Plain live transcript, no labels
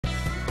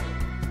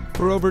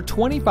For over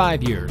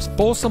 25 years,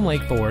 Folsom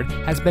Lake Ford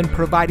has been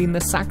providing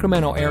the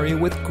Sacramento area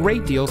with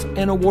great deals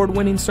and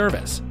award-winning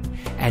service.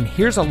 And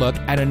here's a look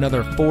at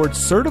another Ford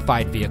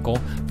certified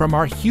vehicle from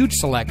our huge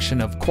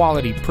selection of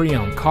quality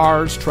pre-owned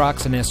cars,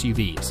 trucks, and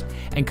SUVs,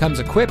 and comes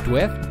equipped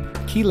with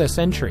keyless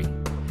entry,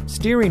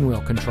 steering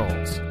wheel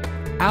controls,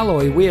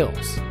 alloy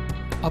wheels,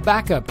 a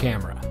backup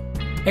camera,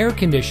 air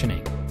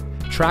conditioning,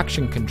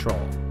 traction control,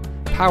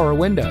 power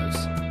windows,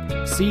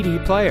 CD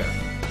player,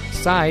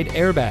 side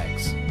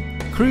airbags,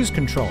 cruise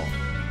control,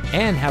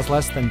 and has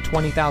less than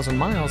 20,000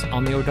 miles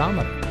on the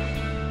odometer.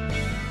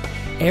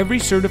 Every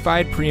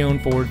certified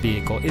pre-owned Ford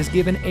vehicle is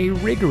given a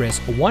rigorous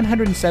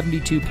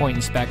 172-point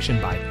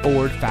inspection by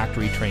Ford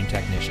factory-trained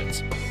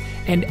technicians.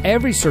 And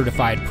every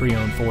certified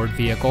pre-owned Ford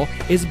vehicle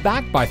is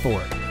backed by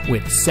Ford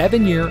with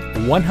 7-year,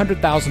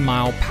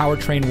 100,000-mile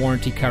powertrain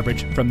warranty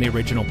coverage from the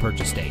original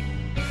purchase date.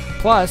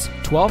 Plus,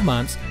 12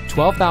 months,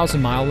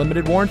 12,000-mile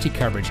limited warranty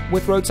coverage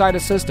with roadside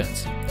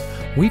assistance.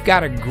 We've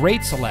got a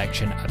great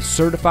selection of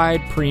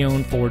certified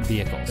pre-owned Ford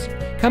vehicles.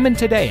 Come in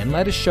today and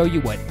let us show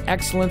you what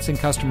excellence in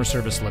customer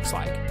service looks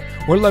like.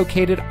 We're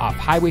located off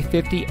Highway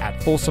 50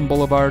 at Folsom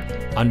Boulevard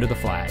under the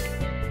flag.